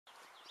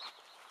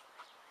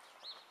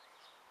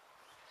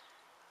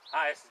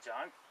Hi, this is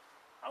John.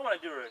 I want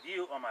to do a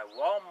review on my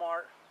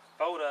Walmart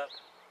fold-up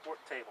fork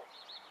table.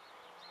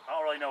 I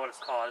don't really know what it's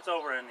called. It's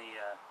over in the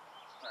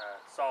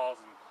saws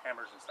and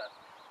hammers and stuff.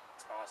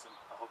 It's awesome.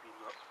 I hope you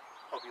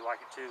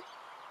like it too.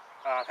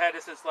 I've had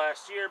this since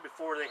last year.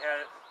 Before they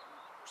had it,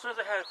 as soon as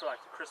they had it for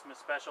like the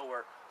Christmas special,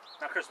 or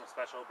not Christmas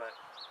special, but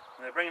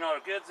when they're bringing all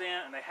their goods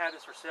in, and they had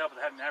this for sale, but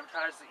they haven't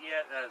advertised it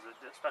yet as a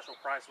special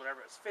price,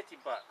 whatever. It's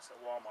 $50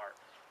 at Walmart.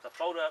 It's a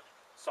fold-up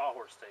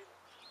sawhorse table.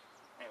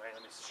 Anyway,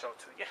 let me show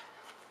it to you.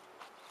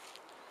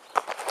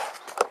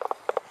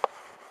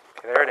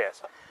 Okay, there it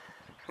is.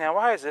 Now,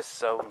 why is this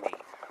so neat?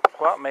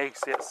 What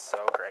makes it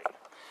so great?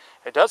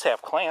 It does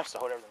have clamps to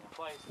hold everything in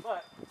place,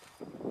 but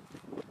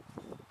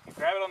you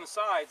grab it on the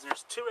sides, and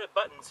there's two red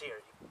buttons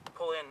here. You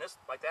pull in this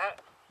like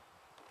that.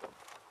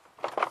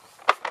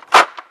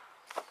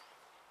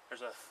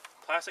 There's a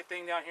plastic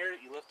thing down here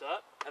that you lift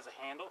up. It has a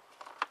handle.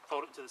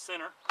 Fold it to the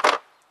center.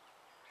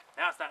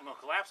 Now it's not going to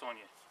collapse on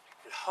you.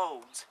 It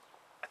holds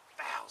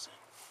 1,000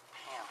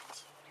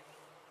 pounds.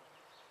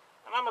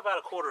 And I'm about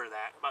a quarter of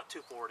that, about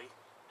 240.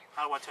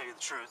 How do I tell you the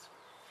truth?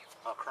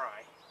 I'll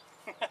cry.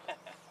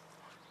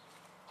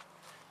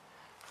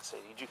 So,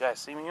 did you guys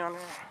see me on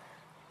there?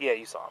 Yeah,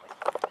 you saw me.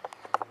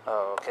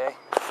 Okay.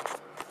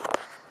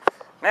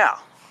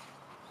 Now,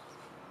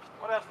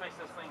 what else makes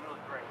this thing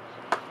really great?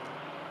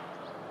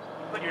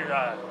 You put your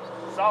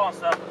saw and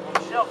stuff on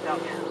the shelf down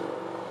here.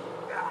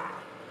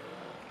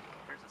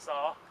 Here's the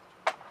saw.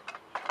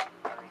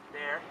 Right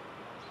there.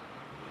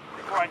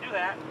 Before I do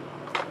that,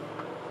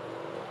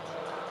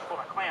 pull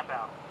my clamp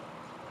out.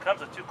 It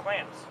comes with two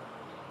clamps.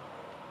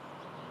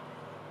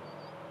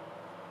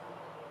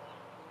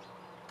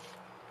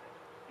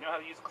 You know how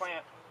to use a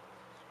clamp,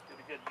 you'll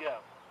be good to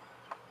go.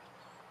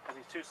 Has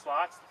these two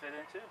slots to fit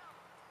into.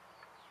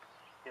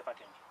 If I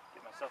can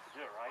get myself to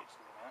do it right, just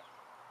give me a minute.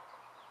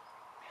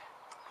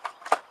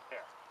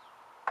 There.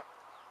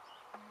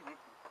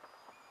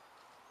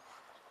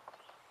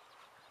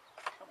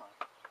 Come on.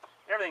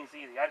 Everything's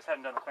easy. I just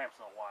haven't done the clamps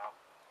in a while.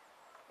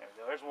 There we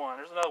go. There's one.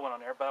 There's another one on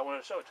there, but I wanted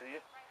to show it to you.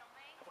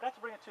 I forgot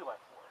to bring a 2x4.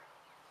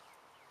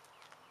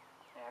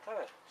 Yeah, I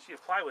got a sheet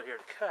of plywood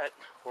here to cut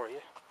for you.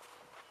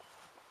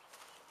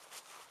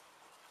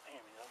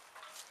 There we go.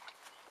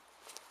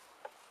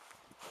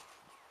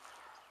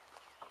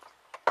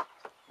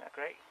 Isn't that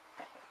great?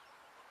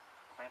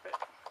 Clamp it.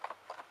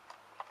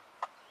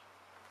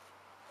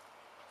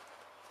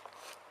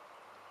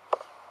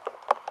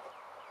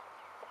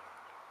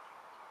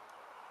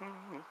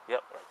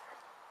 Yep, right there.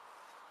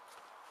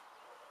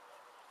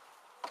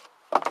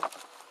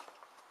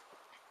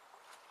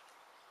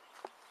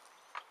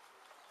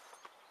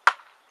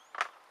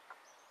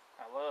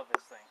 I love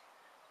this thing.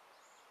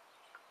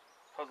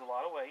 Holds a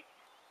lot of weight.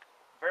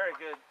 Very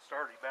good,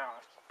 sturdy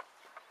balance.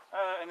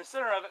 In the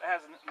center of it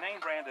has a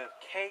name brand of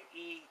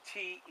Keter.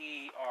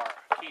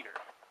 Keter.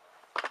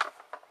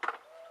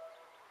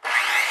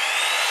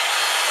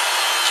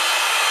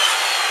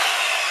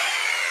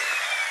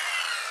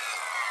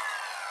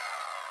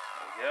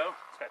 There we go.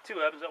 It's got two of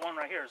them. There's got one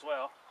right here as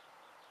well.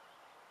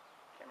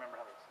 Can't remember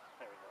how this.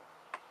 There we go.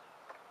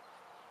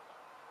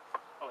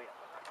 Oh yeah.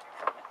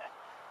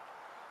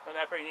 Isn't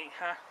that pretty neat,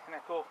 huh? Isn't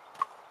that cool?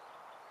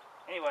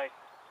 Anyway,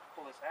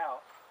 pull this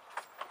out.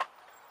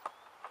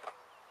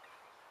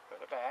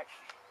 Put it back.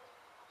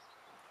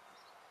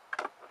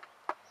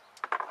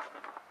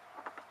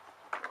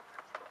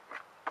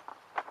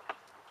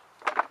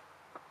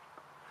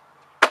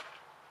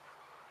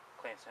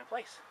 Clamps in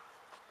place.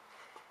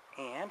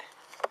 And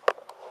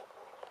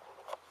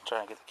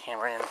trying to get the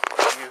camera in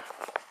for you.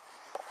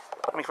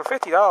 I mean, for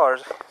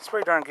 $50, it's a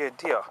pretty darn good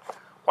deal.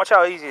 Watch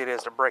how easy it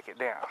is to break it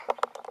down.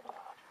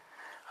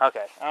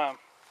 Okay, the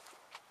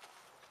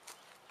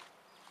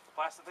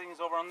plastic thing is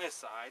over on this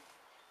side.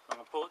 I'm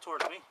going to pull it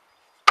towards me.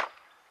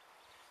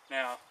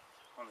 Now,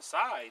 on the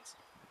sides,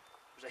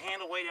 there's a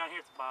handle way down here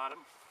at the bottom.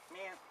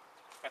 Man,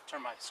 I have to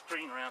turn my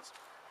screen around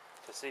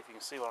to see if you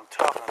can see what I'm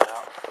talking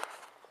about.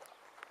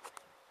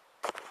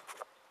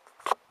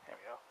 There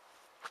we go.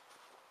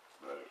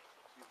 There's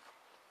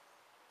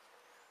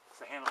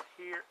a handle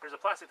here. There's a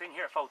plastic thing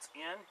here that folds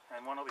in,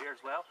 and one over here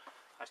as well.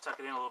 I just tuck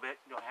it in a little bit.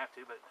 You don't have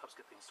to, but it helps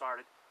get things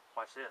started.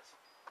 Watch this.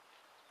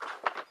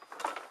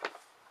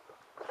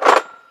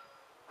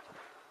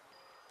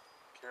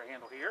 Carry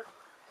handle here.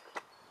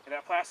 And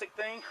that plastic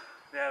thing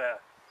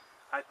that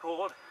I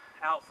pulled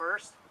out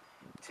first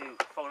to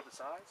fold up the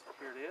sides.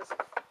 Here it is.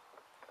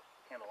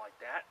 Handle like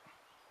that.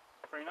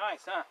 Pretty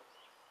nice, huh?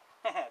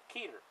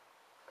 Keter.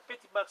 $50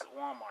 at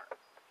Walmart.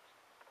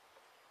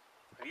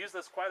 I've used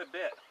this quite a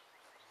bit.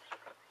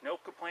 No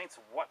complaints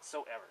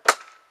whatsoever.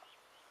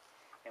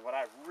 And what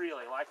I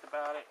really liked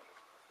about it,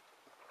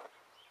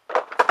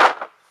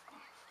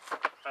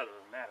 other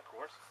than that, of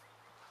course,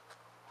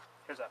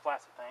 here's that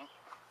plastic thing.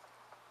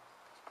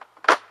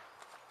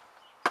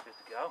 Good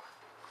to go.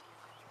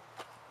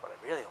 What I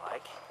really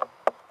like,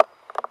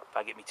 if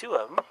I get me two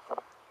of them,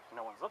 and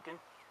no one's looking,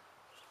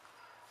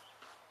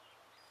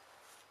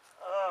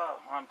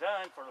 I'm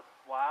done for a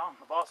while.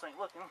 The boss ain't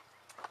looking.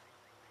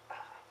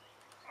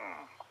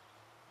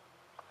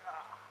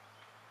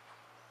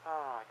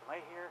 Oh, I can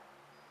lay here.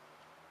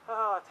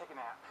 Oh, I'll take a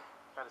nap.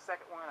 Got a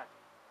second one. I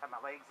have my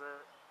legs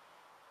up.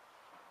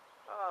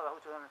 Oh, the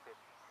whole 250.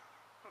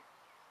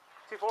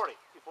 240.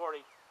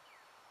 240.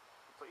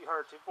 That's what you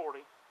heard,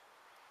 240.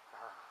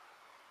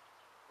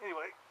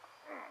 Anyway.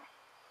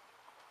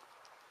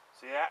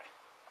 See that?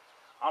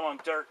 I'm on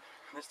dirt.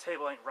 This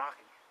table ain't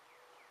rocking.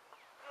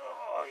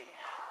 Oh, yeah.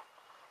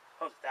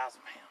 Holds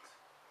 1,000 pounds.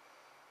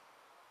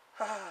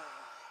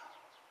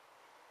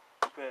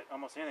 Put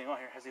almost anything on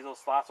here. Has these little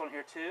slots on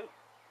here too.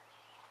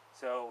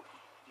 So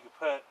you can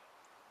put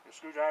your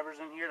screwdrivers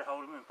in here to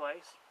hold them in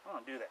place. I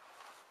want to do that.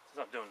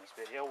 Since I'm doing this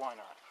video, why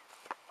not?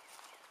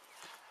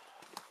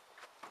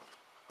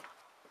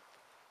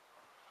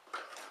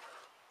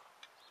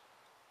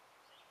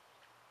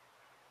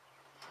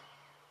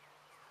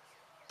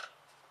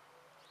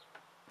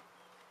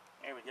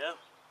 There we go.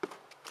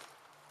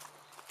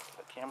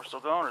 The camera's still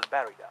going, or the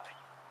battery died?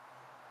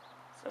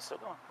 It's still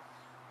going.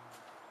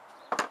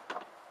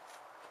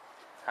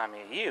 I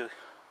mean, you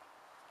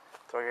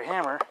throw your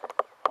hammer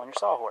on your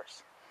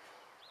sawhorse.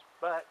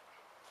 But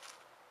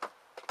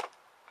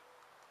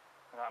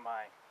I got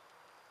my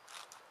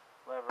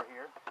lever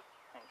here.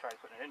 I ain't tried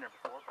putting it in there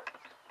before, but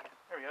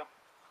there we go.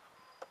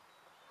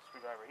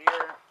 Screwdriver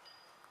here.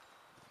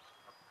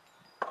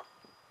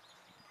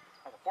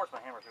 I can force my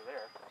hammer through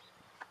there.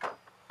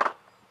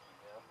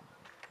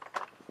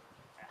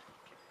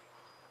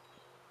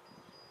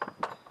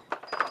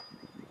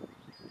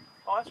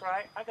 Oh, that's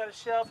right. I got a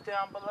shelf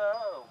down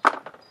below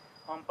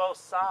on both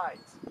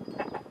sides.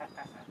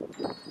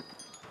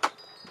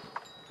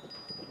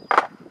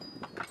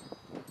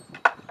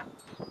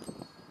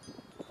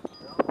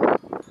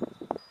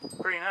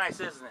 Pretty nice,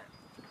 isn't it?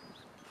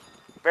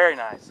 Very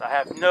nice. I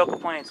have no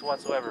complaints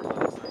whatsoever about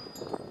this thing.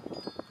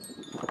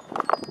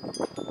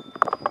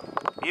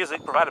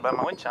 Music provided by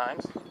my wind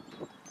chimes.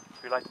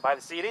 If you'd like to buy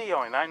the CD,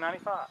 only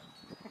 $9.95.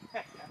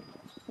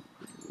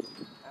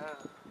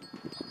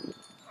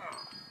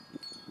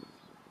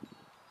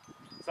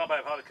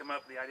 Somebody probably come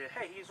up with the idea,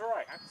 hey, he's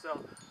right. I can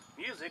sell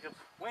music of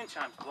wind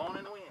chimes blowing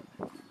in the wind.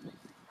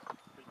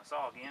 Here's my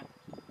saw again.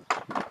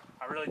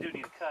 I really do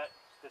need to cut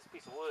this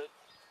piece of wood.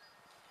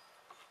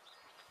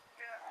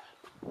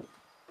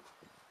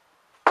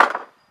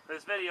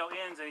 This video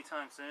ends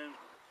anytime soon.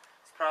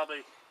 It's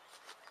probably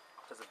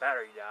because the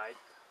battery died.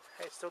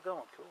 Hey, it's still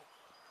going. Cool.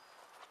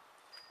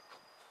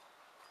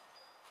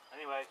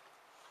 Anyway,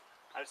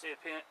 I just need a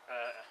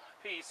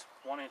piece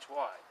 1 inch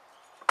wide.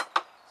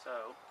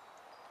 So,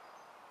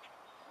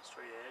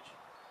 straight edge.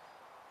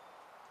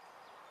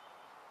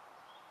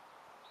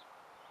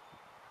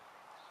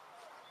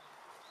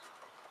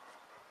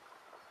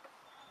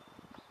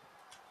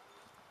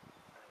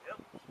 There we go.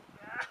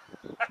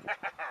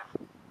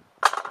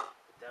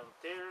 Down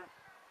there.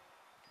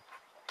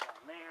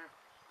 Down there.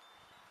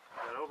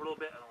 Got it over a little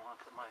bit. I don't want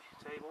to put my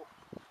table.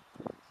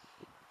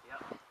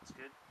 Yep, that's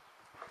good.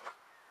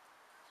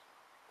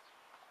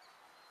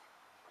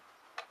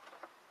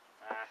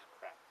 Ah,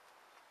 crap.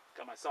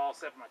 Got my saw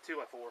set for my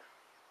 2x4.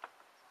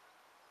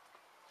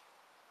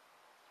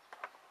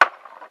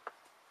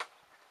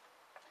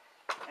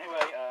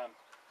 Anyway, I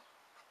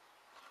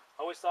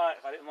always thought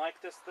if I didn't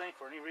like this thing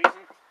for any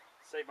reason,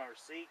 save my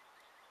receipt,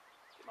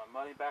 get my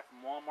money back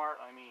from Walmart.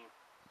 I mean,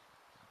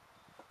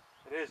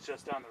 it is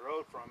just down the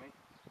road from me.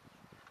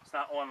 It's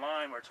not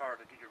online where it's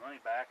hard to get your money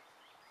back.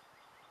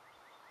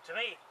 To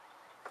me,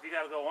 if you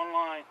got to go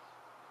online,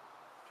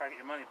 try to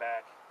get your money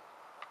back,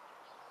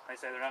 they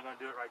say they're not going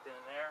to do it right then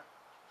and there,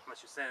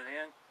 unless you send it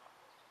in,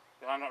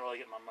 then I'm not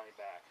really getting my money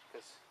back,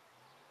 because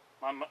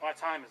my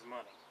time is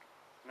money,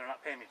 and they're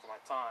not paying me for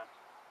my time.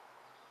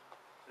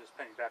 They're just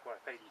paying me back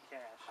what I paid in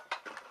cash.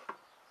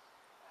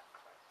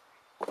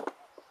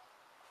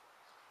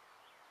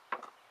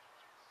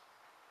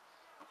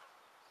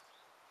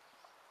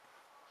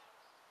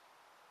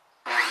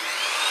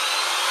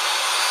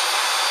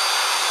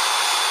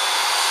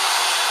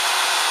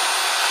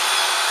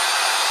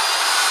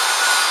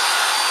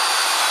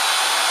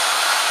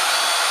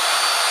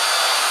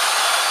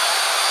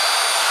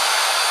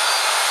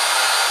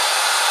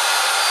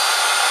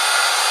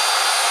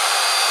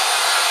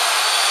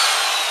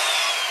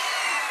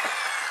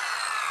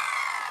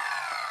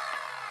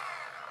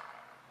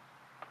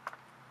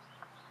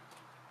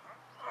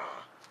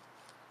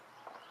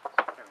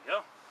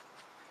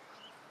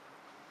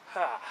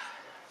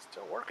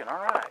 Still working,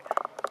 alright.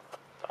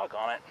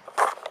 Doggone it.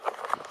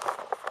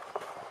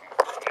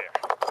 There.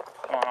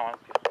 Come on,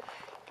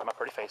 get my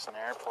pretty face in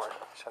there before I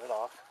shut it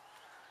off.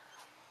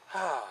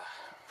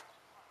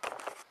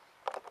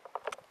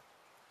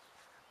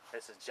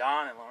 This is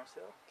John in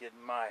Lawrenceville,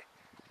 giving my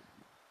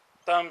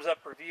thumbs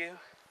up review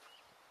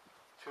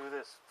to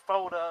this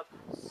fold up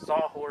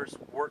sawhorse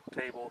work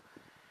table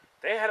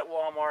they had at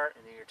Walmart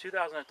in the year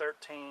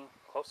 2013,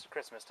 close to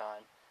Christmas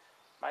time.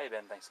 Might have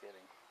been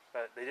Thanksgiving,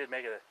 but they did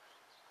make it a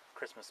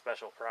Christmas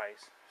special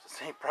price. It's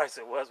the same price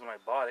it was when I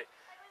bought it.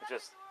 It's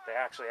just they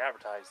actually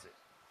advertised it.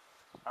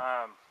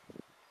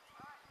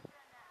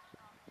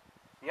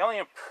 The only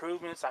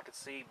improvements I could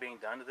see being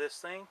done to this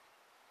thing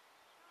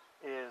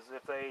is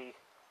if they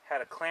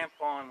had a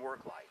clamp-on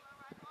work light.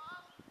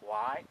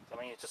 Why? I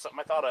mean, it's just something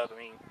I thought of. I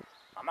mean,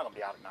 I'm not going to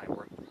be out at night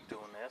work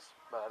doing this,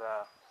 but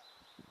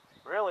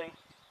really,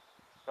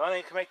 the only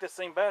thing that can make this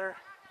thing better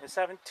is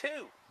having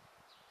two.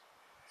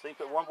 So you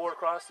can put one board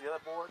across the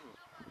other board, and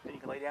then you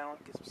can lay down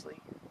and get some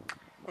sleep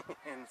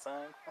in the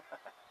sun.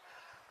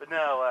 But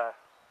no,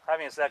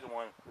 having a second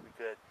one would be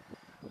good.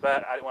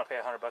 But I didn't want to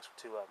pay $100 for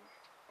two of them.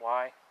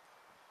 Why?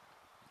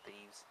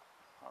 Thieves.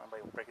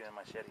 Nobody will break into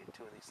my shed to get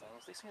two of these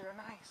things. These things are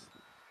nice.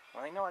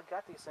 When they know I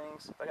got these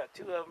things, if I got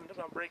two of them, they're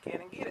going to break in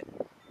and get it.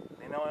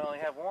 They know I only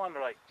have one,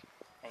 they're like,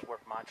 ain't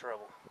worth my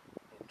trouble.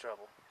 In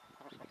trouble.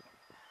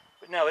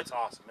 But no, it's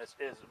awesome. It's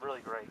really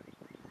great.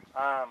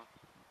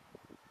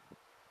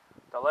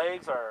 The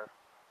legs are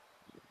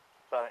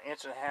about 1.5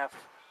 inches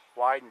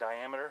wide in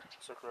diameter,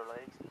 circular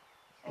legs.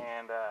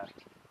 And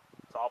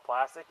it's all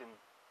plastic and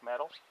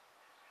metal,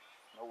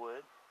 no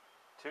wood.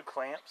 2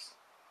 clamps,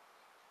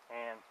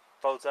 and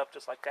folds up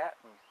just like that,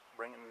 and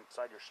bring it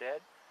inside your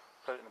shed.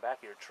 Put it in the back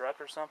of your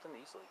truck or something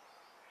easily.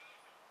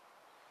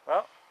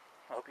 Well,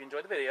 I hope you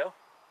enjoyed the video.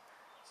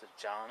 This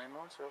is John in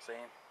Lawrenceville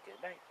saying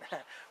good night.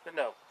 But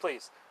no,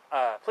 please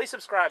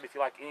subscribe if you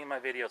like any of my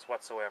videos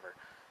whatsoever.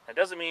 It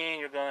doesn't mean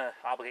you're going to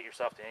obligate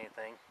yourself to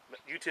anything.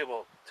 But YouTube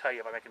will tell you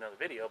if I make another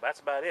video, but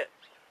that's about it.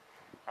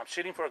 I'm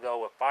shooting for a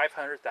goal of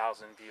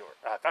 500,000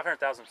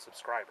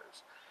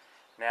 subscribers.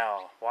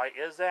 Now, why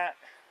is that?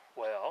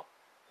 Well,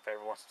 if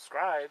everyone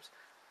subscribes,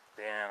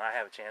 then I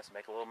have a chance to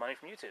make a little money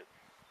from YouTube.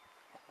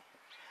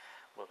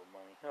 Little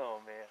money. Oh,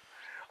 man.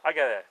 I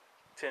got a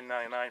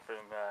 $10.99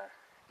 from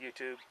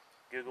YouTube,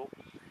 Google,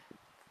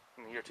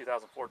 in the year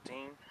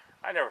 2014.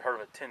 I never heard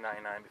of a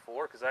 $10.99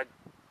 before because I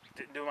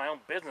didn't do my own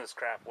business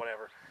crap,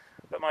 whatever.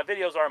 But my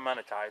videos are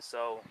monetized,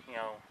 so, you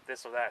know,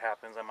 this or that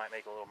happens, I might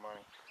make a little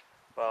money.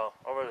 Well,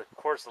 over the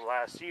course of the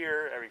last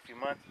year, every 3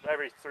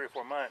 or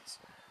 4 months,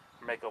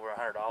 I make over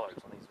 $100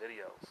 on these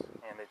videos,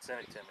 and they'd send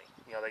it to me.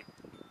 You know, they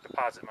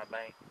deposit in my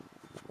bank.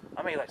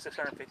 I made like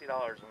 $650 in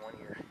 1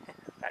 year.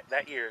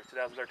 that year,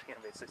 2013,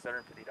 I made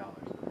 $650,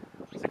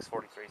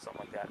 $643, something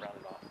like that,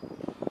 rounded off.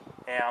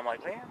 And I'm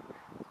like, man,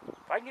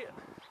 if I get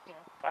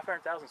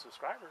 500,000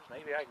 subscribers,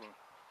 maybe I can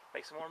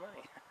make some more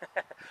money.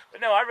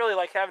 But no, I really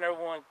like having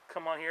everyone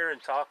come on here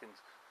and talk, and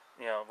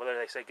whether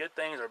they say good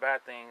things or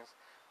bad things,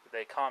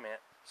 they comment,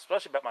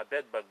 especially about my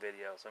bed bug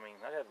videos. I mean,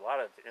 I have a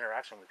lot of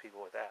interaction with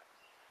people with that.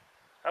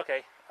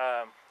 Okay,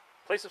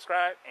 please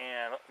subscribe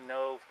and let me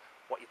know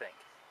what you think.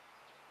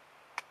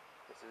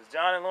 This is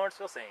John in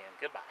Lawrenceville saying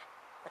goodbye.